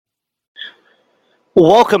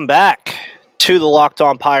Welcome back to the Locked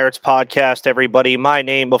On Pirates podcast, everybody. My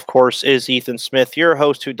name, of course, is Ethan Smith, your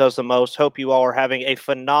host who does the most. Hope you all are having a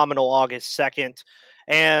phenomenal August 2nd.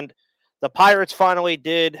 And the Pirates finally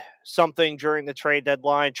did something during the trade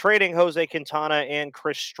deadline, trading Jose Quintana and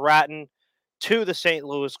Chris Stratton to the St.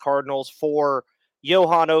 Louis Cardinals for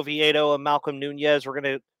Johan Oviedo and Malcolm Nunez. We're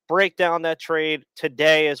going to break down that trade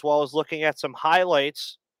today, as well as looking at some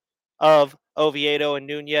highlights of Oviedo and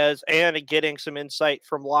Nunez, and getting some insight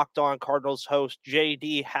from Locked On Cardinals host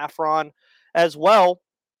JD Haffron, as well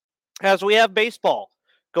as we have baseball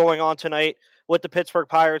going on tonight with the Pittsburgh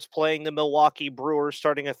Pirates playing the Milwaukee Brewers,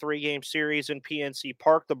 starting a 3-game series in PNC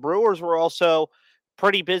Park. The Brewers were also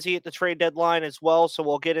pretty busy at the trade deadline as well, so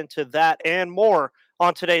we'll get into that and more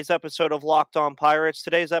on today's episode of Locked On Pirates.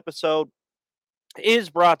 Today's episode is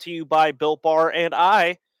brought to you by Built Bar, and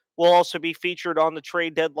I will also be featured on the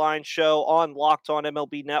trade deadline show on Locked On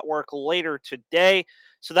MLB Network later today.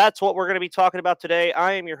 So that's what we're going to be talking about today.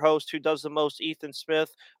 I am your host who does the most, Ethan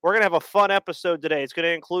Smith. We're going to have a fun episode today. It's going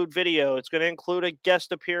to include video. It's going to include a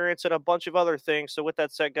guest appearance and a bunch of other things. So with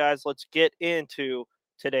that said, guys, let's get into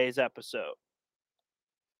today's episode.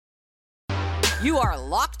 You are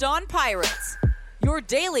Locked On Pirates, your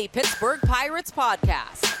daily Pittsburgh Pirates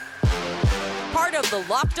podcast. Part of the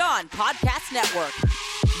Locked On Podcast Network,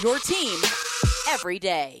 your team every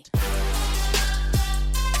day.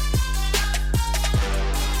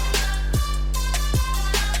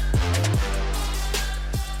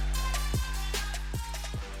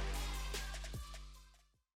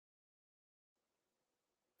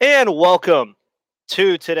 And welcome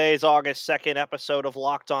to today's August 2nd episode of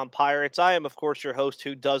Locked On Pirates. I am, of course, your host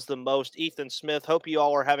who does the most, Ethan Smith. Hope you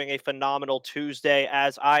all are having a phenomenal Tuesday,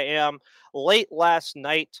 as I am. Late last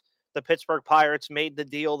night, the Pittsburgh Pirates made the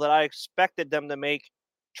deal that I expected them to make,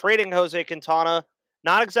 trading Jose Quintana,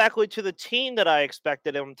 not exactly to the team that I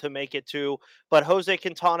expected him to make it to, but Jose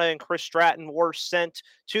Quintana and Chris Stratton were sent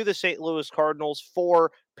to the St. Louis Cardinals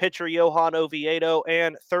for pitcher Johan Oviedo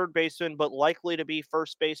and third baseman, but likely to be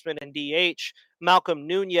first baseman and DH, Malcolm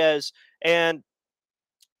Nunez. And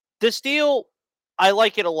this deal, I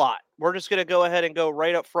like it a lot. We're just going to go ahead and go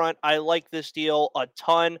right up front. I like this deal a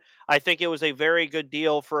ton. I think it was a very good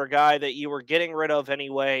deal for a guy that you were getting rid of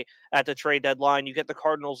anyway at the trade deadline. You get the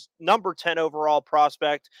Cardinals' number 10 overall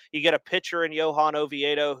prospect. You get a pitcher in Johan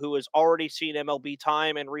Oviedo who has already seen MLB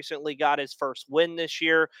time and recently got his first win this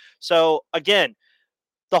year. So, again,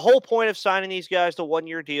 the whole point of signing these guys to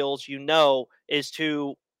one-year deals, is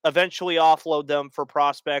to eventually offload them for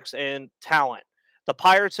prospects and talent. The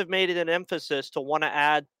Pirates have made it an emphasis to want to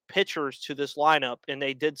add pitchers to this lineup, and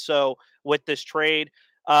they did so with this trade.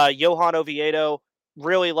 Johan Oviedo,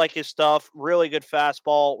 really like his stuff, really good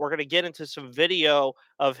fastball. We're going to get into some video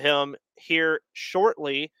of him here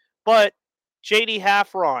shortly, but JD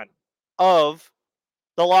Haffron of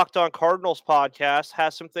the Locked On Cardinals podcast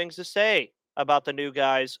has some things to say about the new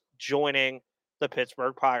guys joining the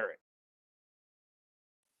Pittsburgh Pirates.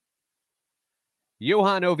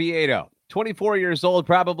 Johan Oviedo, 24 years old,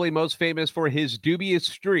 probably most famous for his dubious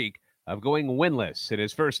streak of going winless in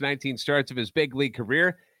his first 19 starts of his big league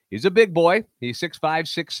career. He's a big boy. He's 6'5",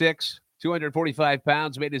 6'6", 245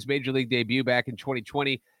 pounds, made his major league debut back in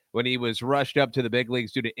 2020 when he was rushed up to the big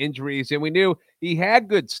leagues due to injuries. And we knew he had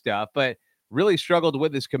good stuff, but really struggled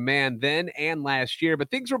with his command then and last year.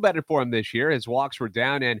 But things were better for him this year. His walks were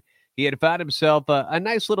down, and he had found himself a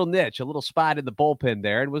nice little niche, a little spot in the bullpen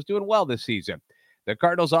there, and was doing well this season. The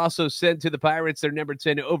Cardinals also sent to the Pirates their number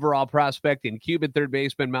 10 overall prospect in Cuban third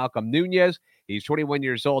baseman Malcolm Nunez. He's 21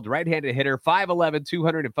 years old, right-handed hitter, 5'11",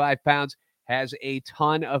 205 pounds, has a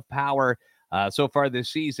ton of power so far this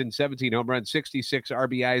season, 17 home runs, 66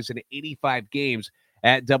 RBIs in 85 games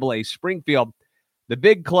at AA Springfield. The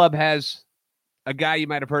big club has a guy you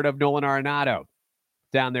might have heard of, Nolan Arenado,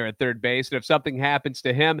 down there at third base. And if something happens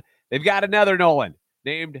to him, they've got another Nolan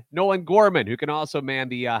named Nolan Gorman, who can also man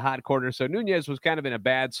the hot corner. So Nunez was kind of in a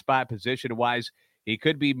bad spot position-wise. He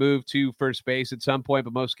could be moved to first base at some point,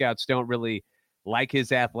 but most scouts don't really like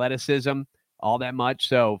his athleticism all that much.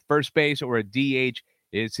 So first base or a DH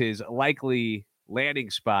is his likely landing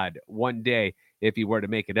spot one day if he were to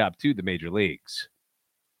make it up to the major leagues.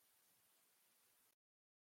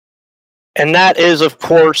 And that is, of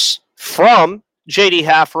course, from JD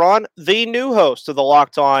Haffron, the new host of the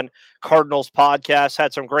Locked On Cardinals podcast.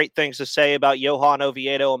 Had some great things to say about Johan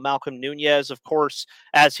Oviedo and Malcolm Nunez. Of course,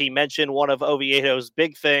 as he mentioned, one of Oviedo's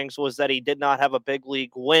big things was that he did not have a big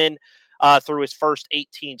league win through his first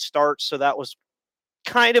 18 starts. So that was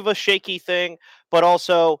kind of a shaky thing, but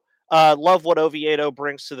also love what Oviedo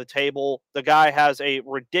brings to the table. The guy has a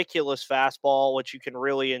ridiculous fastball, which you can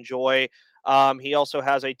really enjoy. He also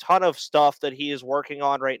has a ton of stuff that he is working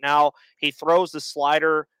on right now. He throws the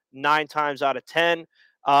slider 9 times out of 10.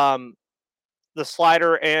 The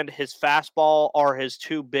slider and his fastball are his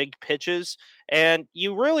two big pitches. And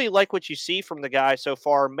you really like what you see from the guy so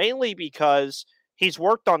far, mainly because he's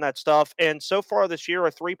worked on that stuff. And so far this year,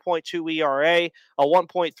 a 3.2 ERA, a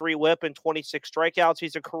 1.3 whip, and 26 strikeouts.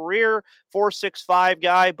 He's a career 4.65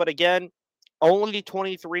 guy, but again, only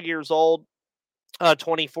 23 years old.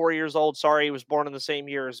 24 years old. Sorry, he was born in the same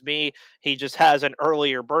year as me. He just has an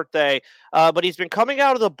earlier birthday. But he's been coming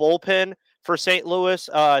out of the bullpen for St. Louis.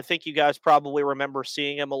 I think you guys probably remember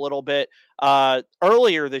seeing him a little bit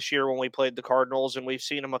earlier this year when we played the Cardinals, and we've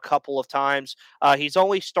seen him a couple of times. He's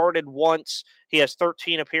only started once. He has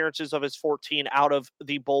 13 appearances of his 14 out of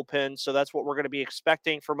the bullpen, so that's what we're going to be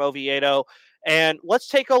expecting from Oviedo. And let's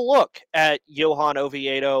take a look at Johan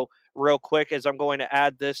Oviedo real quick as I'm going to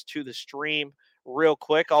add this to the stream real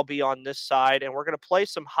quick. I'll be on this side, and we're going to play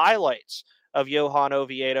some highlights of Johan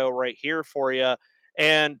Oviedo right here for you.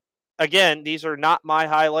 And again, these are not my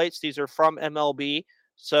highlights. These are from MLB.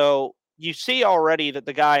 So you see already that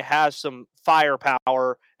the guy has some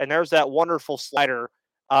firepower, and there's that wonderful slider.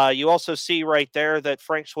 You also see right there that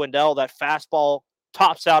Frank Swindell, that fastball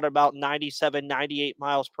tops out at about 97, 98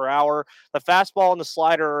 miles per hour. The fastball and the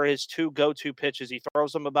slider are his two go-to pitches. He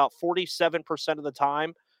throws them about 47% of the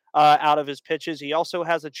time out of his pitches. He also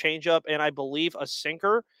has a changeup and I believe a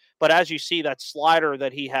sinker. But as you see, that slider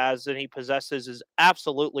that he has and he possesses is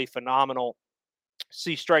absolutely phenomenal.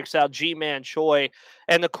 He strikes out Ji-Man Choi.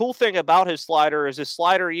 And the cool thing about his slider is his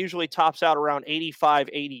slider usually tops out around 85,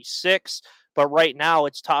 86. But right now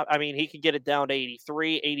it's top. I mean, he could get it down to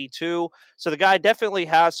 83, 82. So the guy definitely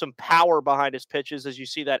has some power behind his pitches, as you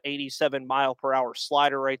see that 87 mile per hour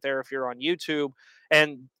slider right there if you're on YouTube.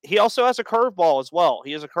 And he also has a curveball as well.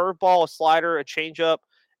 He has a curveball, a slider, a changeup,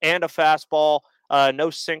 and a fastball. No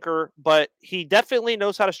sinker, but he definitely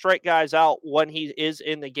knows how to strike guys out when he is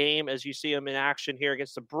in the game, as you see him in action here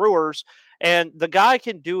against the Brewers. And the guy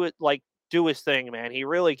can do it, like, do his thing, man. He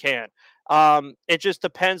really can. It just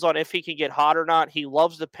depends on if he can get hot or not. He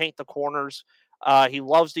loves to paint the corners. He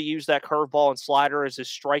loves to use that curveball and slider as his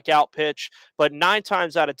strikeout pitch, but 9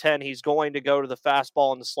 times out of 10, he's going to go to the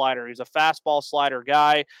fastball and the slider. He's a fastball slider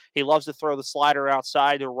guy. He loves to throw the slider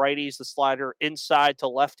outside to righties, the slider inside to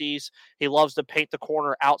lefties. He loves to paint the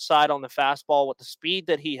corner outside on the fastball with the speed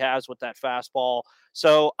that he has with that fastball.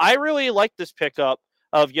 So I really like this pickup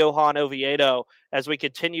of Johan Oviedo as we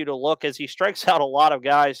continue to look as he strikes out a lot of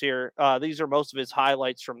guys here. These are most of his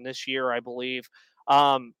highlights from this year, I believe.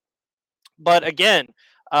 But again,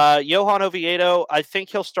 Johan Oviedo, I think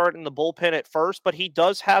he'll start in the bullpen at first, but he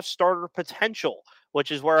does have starter potential,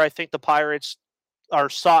 which is where I think the Pirates are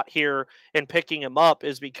sought here in picking him up,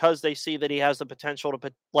 is because they see that he has the potential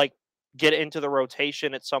to get into the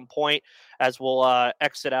rotation at some point, as we'll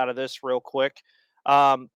exit out of this real quick.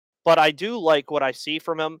 But I do like what I see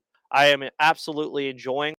from him. I am absolutely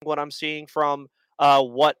enjoying what I'm seeing from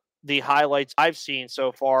what the highlights I've seen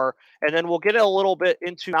so far. And then we'll get a little bit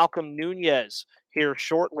into Malcolm Nunez here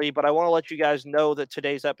shortly, but I want to let you guys know that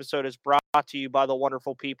today's episode is brought to you by the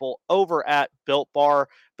wonderful people over at Built Bar.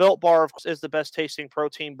 Built Bar, of course, is the best tasting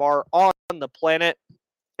protein bar on the planet.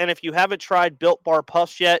 And if you haven't tried Built Bar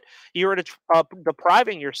Puffs yet, you're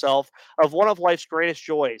depriving yourself of one of life's greatest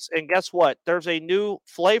joys. And guess what? There's a new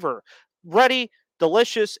flavor. Ready,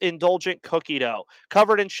 delicious, indulgent cookie dough.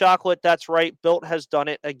 Covered in chocolate, that's right, Built has done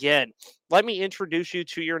it again. Let me introduce you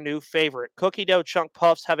to your new favorite. Cookie dough chunk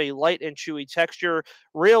puffs have a light and chewy texture,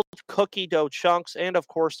 real cookie dough chunks, and of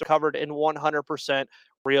course, they're covered in 100%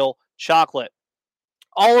 real chocolate.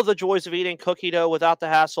 All of the joys of eating cookie dough without the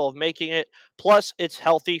hassle of making it, plus it's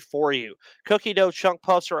healthy for you. Cookie dough chunk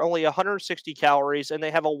puffs are only 160 calories, and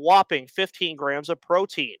they have a whopping 15 grams of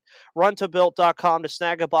protein. Run to Built.com to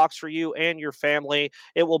snag a box for you and your family.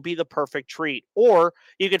 It will be the perfect treat. Or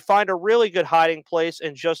you can find a really good hiding place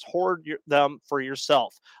and just hoard them for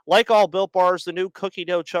yourself. Like all Built bars, the new cookie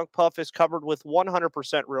dough chunk puff is covered with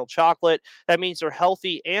 100% real chocolate. That means they're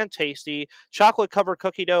healthy and tasty. Chocolate-covered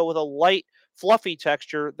cookie dough with a light, fluffy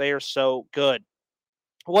texture. They are so good.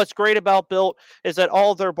 What's great about Built is that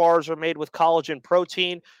all of their bars are made with collagen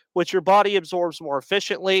protein, which your body absorbs more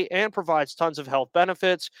efficiently and provides tons of health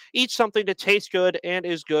benefits. Eat something that tastes good and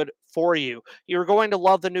is good for you. You're going to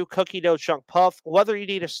love the new cookie dough chunk puff. Whether you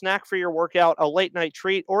need a snack for your workout, a late night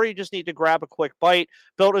treat, or you just need to grab a quick bite,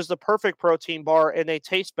 Built is the perfect protein bar, and they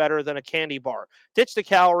taste better than a candy bar. Ditch the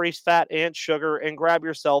calories, fat, and sugar, and grab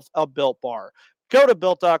yourself a Built bar. Go to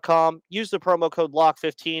Built.com, use the promo code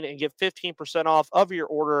LOCK15, and get 15% off of your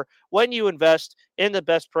order when you invest in the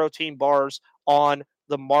best protein bars on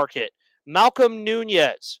the market. Malcolm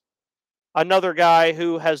Nunez, another guy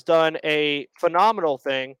who has done a phenomenal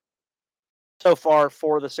thing so far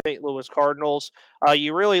for the St. Louis Cardinals.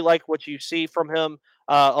 You really like what you see from him.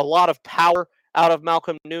 A lot of power out of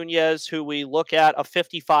Malcolm Nunez, who we look at a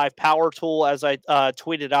 55 power tool, as I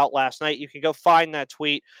tweeted out last night. You can go find that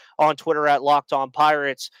tweet on Twitter at Locked On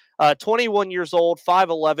Pirates. 21 years old,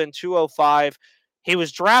 5'11", 205. He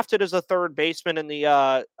was drafted as a third baseman in the,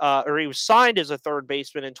 or he was signed as a third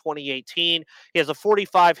baseman in 2018. He has a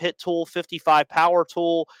 45 hit tool, 55 power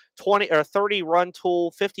tool, 20 or 30 run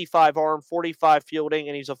tool, 55 arm, 45 fielding,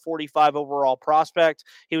 and he's a 45 overall prospect.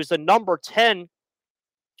 He was the number 10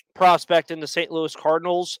 prospect in the St. Louis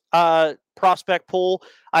Cardinals prospect pool.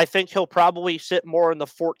 I think he'll probably sit more in the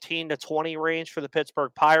 14 to 20 range for the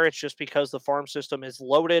Pittsburgh Pirates just because the farm system is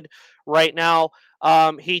loaded right now.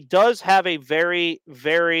 He does have a very,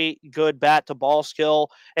 very good bat to ball skill,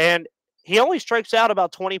 and he only strikes out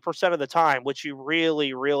about 20% of the time, which you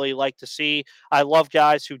really, really like to see. I love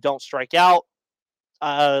guys who don't strike out.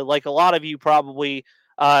 Like a lot of you probably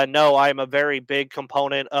no, I'm a very big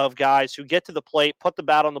component of guys who get to the plate, put the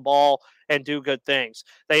bat on the ball, and do good things.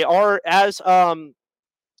 They are, as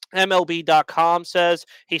MLB.com says,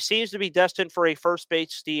 he seems to be destined for a first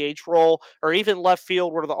base DH role or even left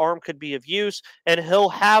field where the arm could be of use, and he'll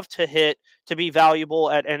have to hit to be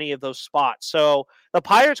valuable at any of those spots. So the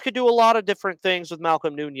Pirates could do a lot of different things with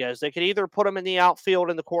Malcolm Nunez. They could either put him in the outfield,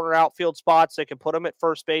 in the corner outfield spots. They could put him at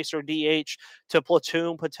first base or DH to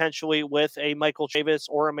platoon potentially with a Michael Chavis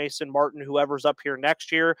or a Mason Martin, whoever's up here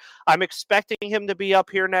next year. I'm expecting him to be up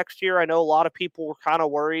here next year. I know a lot of people were kind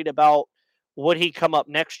of worried about would he come up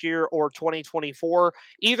next year or 2024?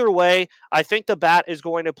 Either way, I think the bat is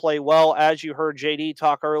going to play well. As you heard JD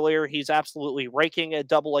talk earlier, he's absolutely raking at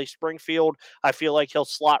Double-A Springfield. I feel like he'll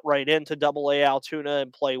slot right into Double-A Altoona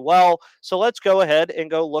and play well. So let's go ahead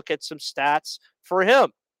and go look at some stats for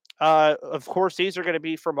him. Of course, these are going to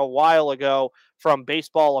be from a while ago from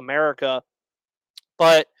Baseball America,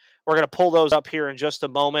 but we're going to pull those up here in just a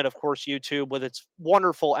moment. Of course, YouTube with its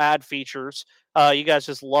wonderful ad features. You guys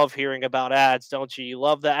just love hearing about ads, don't you? You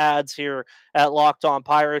love the ads here at Locked On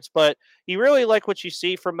Pirates, but you really like what you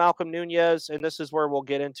see from Malcolm Nunez, and this is where we'll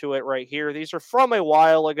get into it right here. These are from a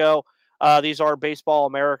while ago. These are Baseball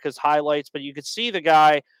America's highlights, but you could see the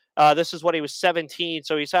guy. This is when he was 17,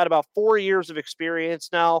 so he's had about 4 years of experience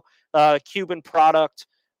now. Cuban product,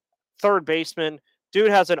 third baseman. Dude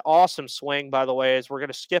has an awesome swing, by the way, as we're going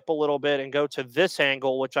to skip a little bit and go to this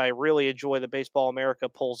angle, which I really enjoy that Baseball America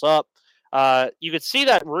pulls up. You can see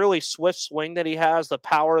that really swift swing that he has, the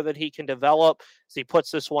power that he can develop as he puts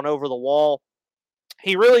this one over the wall.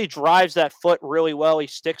 He really drives that foot really well. He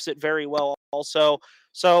sticks it very well also.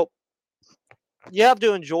 So you have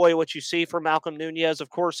to enjoy what you see from Malcolm Nunez. Of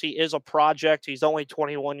course, he is a project. He's only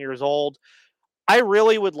 21 years old. I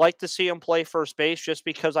really would like to see him play first base just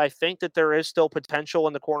because I think that there is still potential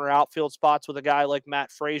in the corner outfield spots with a guy like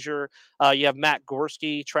Matt Frazier. You have Matt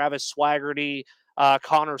Gorski, Travis Swaggerty,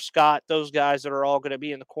 Connor Scott, those guys that are all going to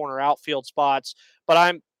be in the corner outfield spots. But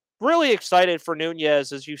I'm really excited for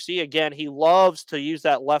Nunez. As you see, again, he loves to use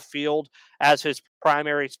that left field as his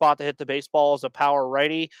primary spot to hit the baseball as a power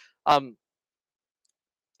righty. And,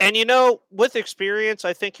 with experience,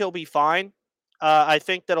 I think he'll be fine. I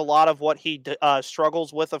think that a lot of what he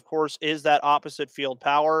struggles with, of course, is that opposite field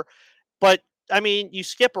power. But, I mean, you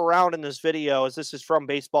skip around in this video, as this is from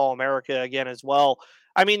Baseball America again as well.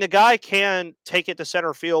 I mean, the guy can take it to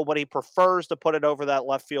center field, but he prefers to put it over that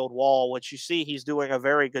left field wall, which you see he's doing a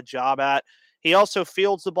very good job at. He also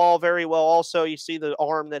fields the ball very well. Also, you see the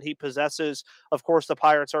arm that he possesses. Of course, the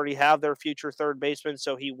Pirates already have their future third baseman,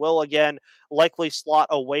 so he will, again, likely slot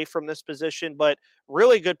away from this position. But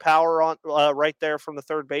really good power on right there from the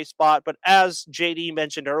third base spot. But as JD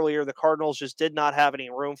mentioned earlier, the Cardinals just did not have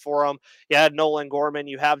any room for him. You had Nolan Gorman.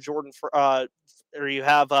 You have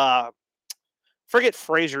forget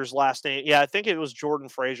Frazier's last name. Yeah, I think it was Jordan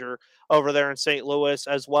Frazier over there in St. Louis,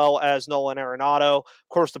 as well as Nolan Arenado. Of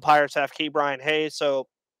course, the Pirates have Ke'Bryan Hayes, so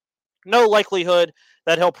no likelihood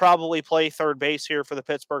that he'll probably play third base here for the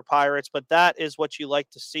Pittsburgh Pirates, but that is what you like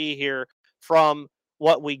to see here from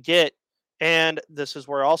what we get. And this is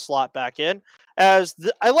where I'll slot back in. I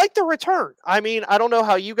like the return. I mean, I don't know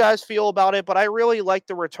how you guys feel about it, but I really like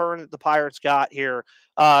the return that the Pirates got here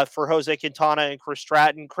for Jose Quintana and Chris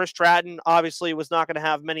Stratton. Chris Stratton obviously was not going to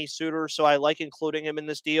have many suitors, so I like including him in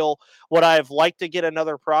this deal. Would I have liked to get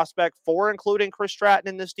another prospect for including Chris Stratton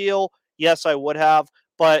in this deal? Yes, I would have,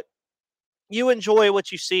 but you enjoy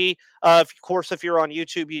what you see. Of course, if you're on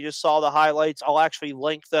YouTube, you just saw the highlights. I'll actually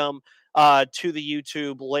link them to the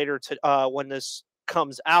YouTube later when this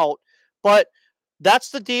comes out. But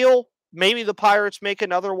that's the deal. maybe the Pirates make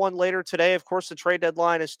another one later today. Of course, the trade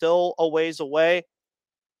deadline is still a ways away.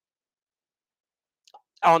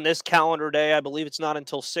 On this calendar day, I believe it's not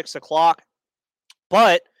until 6 o'clock.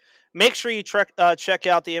 But make sure you check out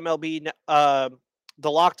the MLB,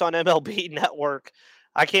 the Locked On MLB network.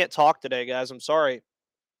 I can't talk today, guys. I'm sorry.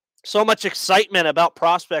 So much excitement about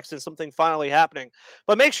prospects and something finally happening.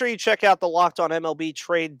 But make sure you check out the Locked On MLB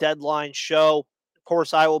trade deadline show. Of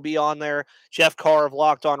course, I will be on there. Jeff Carr of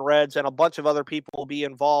Locked On Reds and a bunch of other people will be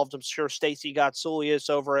involved. I'm sure Stacey Gotsulias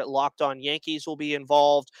over at Locked On Yankees will be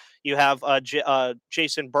involved. You have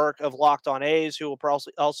Jason Burke of Locked On A's who will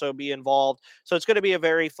also be involved. So it's going to be a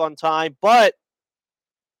very fun time. But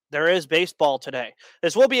there is baseball today.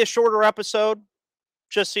 This will be a shorter episode,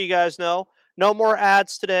 just so you guys know. No more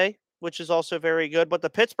ads today, which is also very good. But the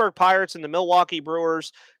Pittsburgh Pirates and the Milwaukee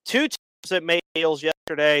Brewers, two teams that made deals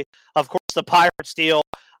yesterday. Of course, the Pirates deal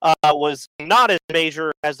was not as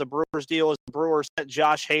major as the Brewers deal, as the Brewers sent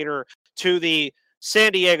Josh Hader to the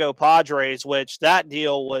San Diego Padres, which that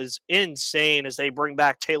deal was insane as they bring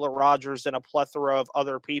back Taylor Rogers and a plethora of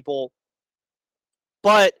other people.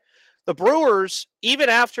 But the Brewers, even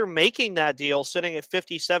after making that deal, sitting at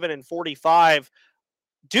 57-45,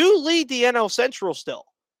 do lead the NL Central still.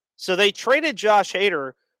 So they traded Josh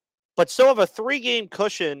Hader, but still have a 3-game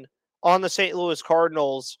cushion on the St. Louis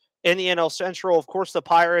Cardinals in the NL Central. Of course, the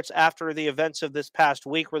Pirates, after the events of this past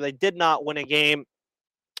week where they did not win a game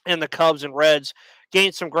and the Cubs and Reds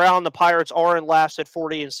gained some ground. The Pirates are in last at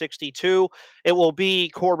 40-62. It will be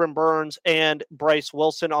Corbin Burnes and Bryce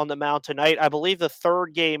Wilson on the mound tonight. I believe the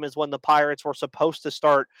third game is when the Pirates were supposed to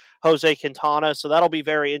start Jose Quintana, so that'll be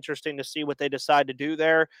very interesting to see what they decide to do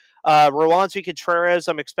there. Roansy Contreras,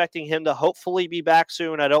 I'm expecting him to hopefully be back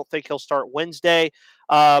soon. I don't think he'll start Wednesday.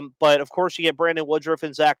 But, of course, you get Brandon Woodruff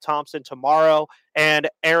and Zach Thompson tomorrow and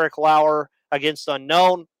Eric Lauer against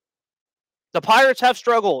unknown. The Pirates have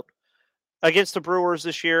struggled against the Brewers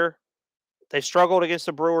this year. They struggled against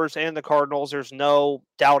the Brewers and the Cardinals. There's no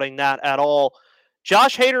doubting that at all.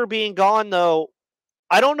 Josh Hader being gone, though,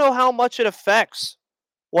 I don't know how much it affects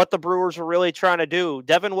what the Brewers are really trying to do.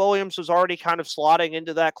 Devin Williams was already kind of slotting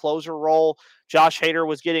into that closer role. Josh Hader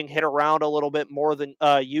was getting hit around a little bit more than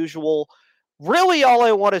usual. Really, all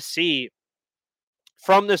I want to see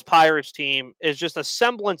from this Pirates team is just a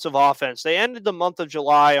semblance of offense. They ended the month of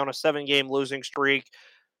July on a 7-game losing streak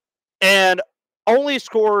and only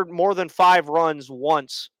scored more than 5 runs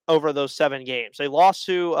once over those 7 games. They lost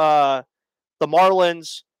to the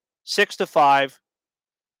Marlins 6-5,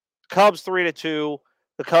 Cubs 3-2,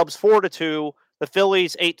 the Cubs 4-2, the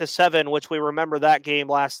Phillies 8-7, which we remember that game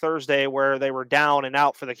last Thursday where they were down and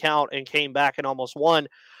out for the count and came back and almost won.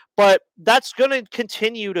 But that's going to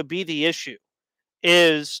continue to be the issue.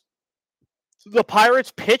 Is the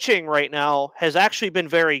Pirates pitching right now has actually been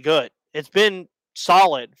very good. It's been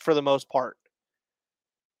solid for the most part.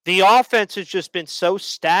 The offense has just been so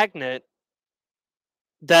stagnant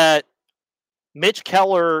that Mitch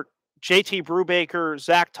Keller, JT Brubaker,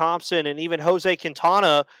 Zach Thompson, and even Jose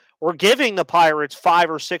Quintana were giving the Pirates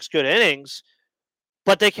 5 or 6 good innings,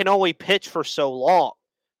 but they can only pitch for so long.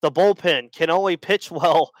 The bullpen can only pitch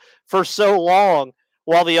well for so long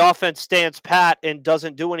while the offense stands pat and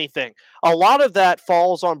doesn't do anything. A lot of that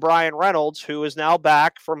falls on Brian Reynolds, who is now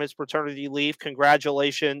back from his paternity leave.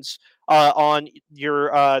 Congratulations on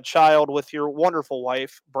your child with your wonderful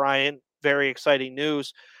wife, Brian. Very exciting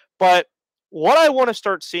news. But what I want to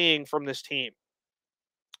start seeing from this team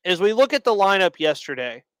is we look at the lineup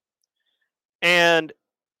yesterday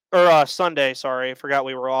or Sunday, sorry. I forgot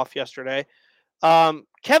we were off yesterday.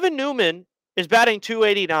 Kevin Newman is batting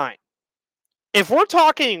 .289. If we're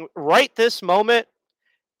talking right this moment,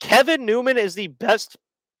 Kevin Newman is the best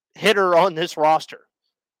hitter on this roster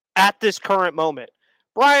at this current moment.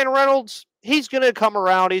 Brian Reynolds, he's going to come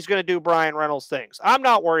around. He's going to do Brian Reynolds things. I'm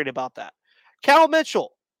not worried about that. Cal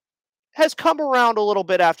Mitchell has come around a little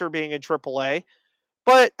bit after being in AAA.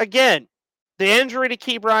 But again, the injury to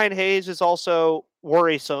Key Brian Hayes is also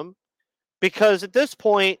worrisome because at this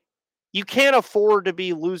point, you can't afford to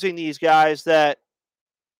be losing these guys that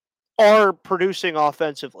are producing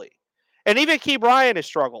offensively. And even Key Brian has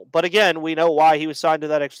struggled. But again, we know why he was signed to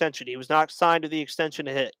that extension. He was not signed to the extension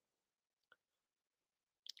to hit.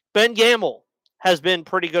 Ben Gamel has been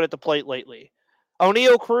pretty good at the plate lately.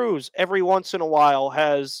 O'Neal Cruz, every once in a while,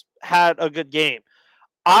 has had a good game.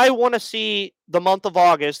 I want to see the month of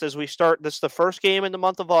August as we start. This is the first game in the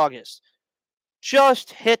month of August.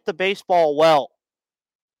 Just hit the baseball well.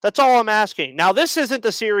 That's all I'm asking. Now, this isn't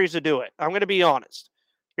the series to do it. I'm going to be honest.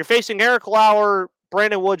 You're facing Eric Lauer,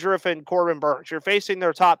 Brandon Woodruff, and Corbin Burnes. You're facing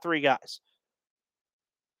their top 3 guys.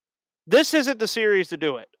 This isn't the series to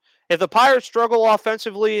do it. If the Pirates struggle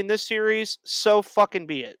offensively in this series, so fucking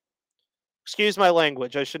be it. Excuse my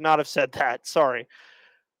language. I should not have said that. Sorry.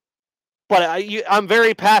 But I'm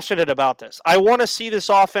very passionate about this. I want to see this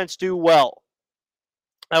offense do well.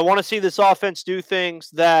 I want to see this offense do things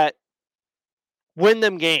that win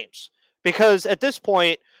them games. Because at this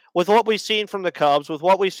point, with what we've seen from the Cubs, with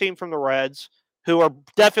what we've seen from the Reds, who are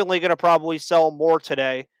definitely going to probably sell more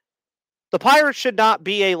today, the Pirates should not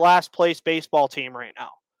be a last place baseball team right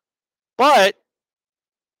now. But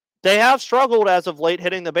they have struggled as of late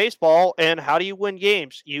hitting the baseball, and how do you win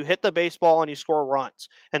games? You hit the baseball and you score runs,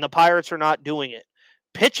 and the Pirates are not doing it.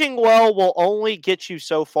 Pitching well will only get you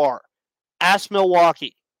so far. Ask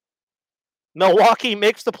Milwaukee. Milwaukee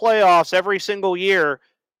makes the playoffs every single year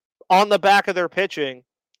on the back of their pitching,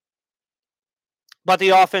 but the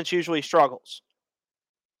offense usually struggles.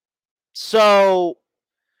 So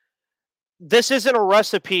this isn't a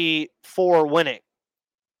recipe for winning.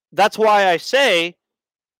 That's why I say,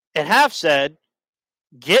 and have said,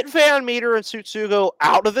 get Van Meter and Tsutsugo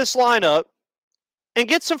out of this lineup and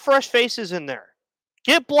get some fresh faces in there.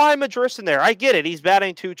 Get Bly Madris in there. I get it. He's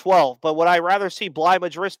batting .212, but would I rather see Bly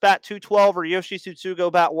Madris bat .212 or Yoshi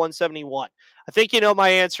Tsutsugo bat .171? I think you know my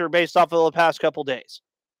answer based off of the past couple days.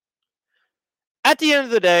 At the end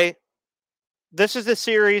of the day, this is the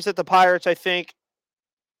series that the Pirates, I think,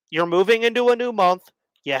 you're moving into a new month.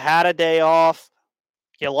 You had a day off.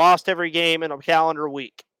 You lost every game in a calendar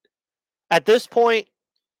week. At this point,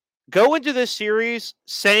 go into this series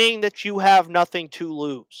saying that you have nothing to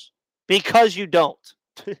lose, because you don't.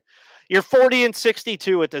 You're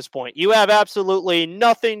 40-62 at this point. You have absolutely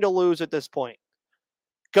nothing to lose at this point.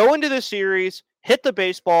 Go into the series, hit the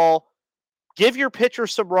baseball, give your pitcher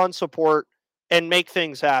some run support, and make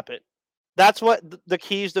things happen. That's what the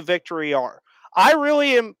keys to victory are. I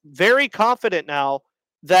really am very confident now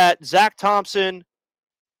that Zach Thompson,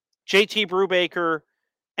 JT Brubaker,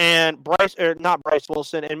 and Bryce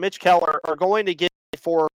Wilson and Mitch Keller are going to get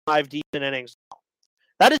 4 or 5 decent innings now.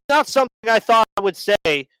 That is not something I thought I would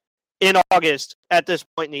say in August at this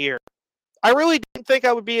point in the year. I really didn't think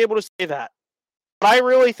I would be able to say that. But I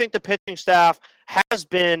really think the pitching staff has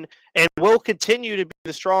been and will continue to be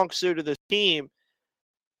the strong suit of this team.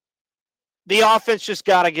 The offense just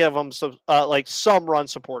got to give them some run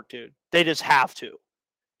support, dude. They just have to.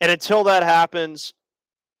 And until that happens,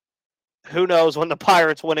 who knows when the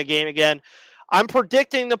Pirates win a game again. I'm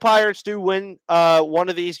predicting the Pirates do win one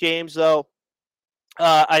of these games, though.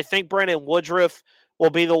 I think Brandon Woodruff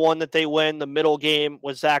will be the one that they win. The middle game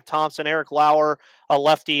with Zach Thompson, Eric Lauer, a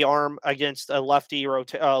lefty arm against a lefty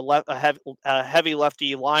a heavy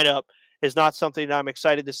lefty lineup is not something that I'm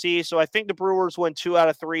excited to see. So I think the Brewers win 2 out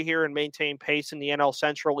of 3 here and maintain pace in the NL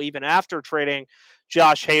Central even after trading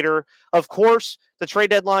Josh Hader. Of course, the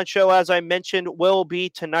trade deadline show, as I mentioned, will be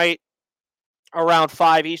tonight around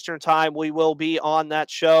 5 Eastern time. We will be on that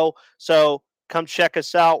show. So come check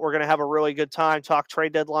us out. We're going to have a really good time, talk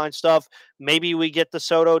trade deadline stuff. Maybe we get the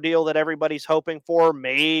Soto deal that everybody's hoping for.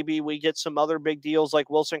 Maybe we get some other big deals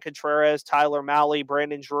like Wilson Contreras, Tyler Mahle,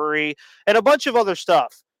 Brandon Drury, and a bunch of other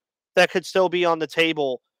stuff that could still be on the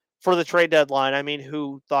table for the trade deadline. I mean,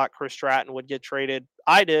 who thought Chris Stratton would get traded?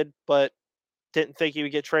 I did, but didn't think he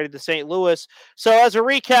would get traded to St. Louis. So as a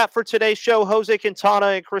recap for today's show, Jose Quintana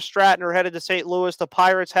and Chris Stratton are headed to St. Louis. The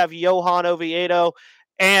Pirates have Johan Oviedo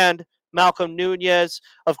and Malcolm Nunez.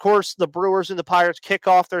 Of course, the Brewers and the Pirates kick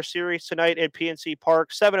off their series tonight at PNC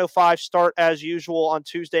Park. 7:05 start as usual on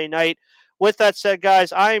Tuesday night. With that said,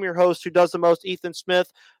 guys, I am your host who does the most, Ethan Smith.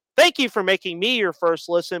 Thank you for making me your first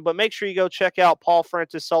listen, but make sure you go check out Paul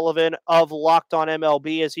Francis Sullivan of Locked On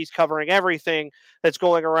MLB as he's covering everything that's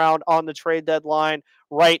going around on the trade deadline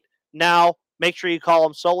right now. Make sure you call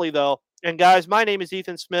him Sully, though. And guys, my name is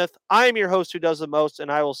Ethan Smith. I am your host who does the most,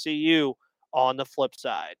 and I will see you on the flip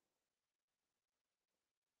side.